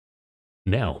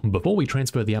Now, before we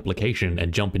transfer the application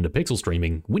and jump into pixel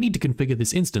streaming, we need to configure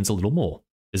this instance a little more.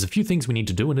 There's a few things we need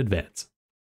to do in advance.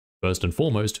 First and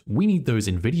foremost, we need those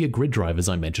Nvidia GRID drivers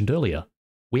I mentioned earlier.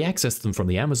 We access them from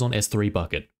the Amazon S3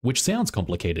 bucket, which sounds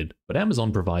complicated, but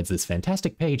Amazon provides this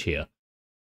fantastic page here.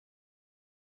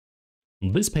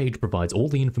 This page provides all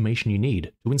the information you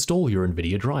need to install your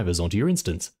Nvidia drivers onto your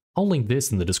instance. I'll link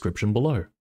this in the description below.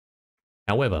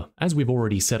 However, as we've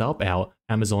already set up our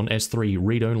Amazon S3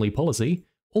 read-only policy,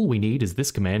 all we need is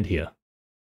this command here.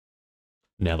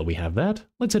 Now that we have that,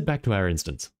 let's head back to our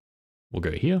instance. We'll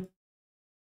go here,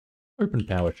 open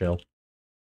PowerShell,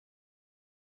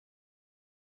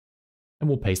 and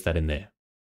we'll paste that in there.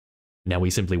 Now we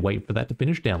simply wait for that to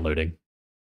finish downloading.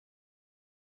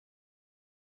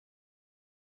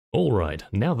 Alright,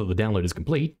 now that the download is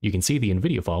complete, you can see the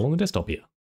Nvidia file on the desktop here.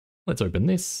 Let's open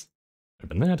this,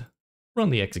 open that, run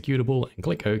the executable, and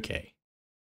click OK.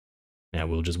 Now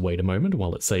we'll just wait a moment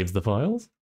while it saves the files.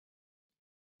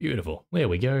 Beautiful, there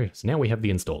we go. So now we have the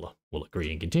installer. We'll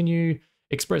agree and continue.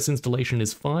 Express installation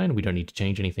is fine, we don't need to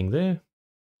change anything there.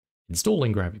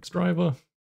 Installing graphics driver.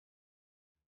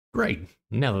 Great,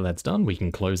 now that that's done, we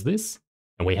can close this,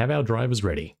 and we have our drivers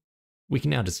ready. We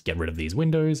can now just get rid of these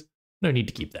windows. No need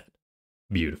to keep that.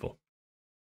 Beautiful.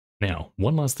 Now,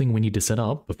 one last thing we need to set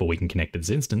up before we can connect to this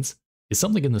instance is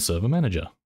something in the server manager.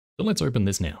 So let's open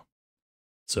this now.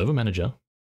 Server manager,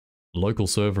 local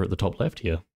server at the top left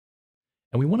here.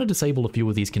 And we want to disable a few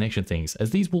of these connection things, as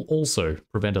these will also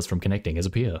prevent us from connecting as a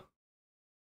peer.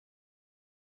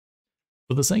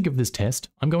 For the sake of this test,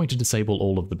 I'm going to disable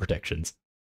all of the protections.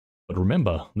 But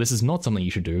remember, this is not something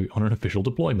you should do on an official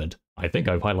deployment. I think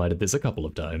I've highlighted this a couple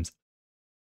of times.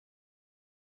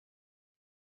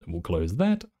 And we'll close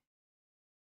that.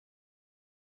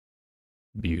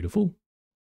 Beautiful.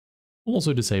 We'll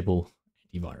also disable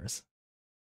antivirus.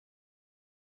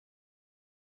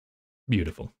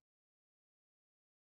 Beautiful.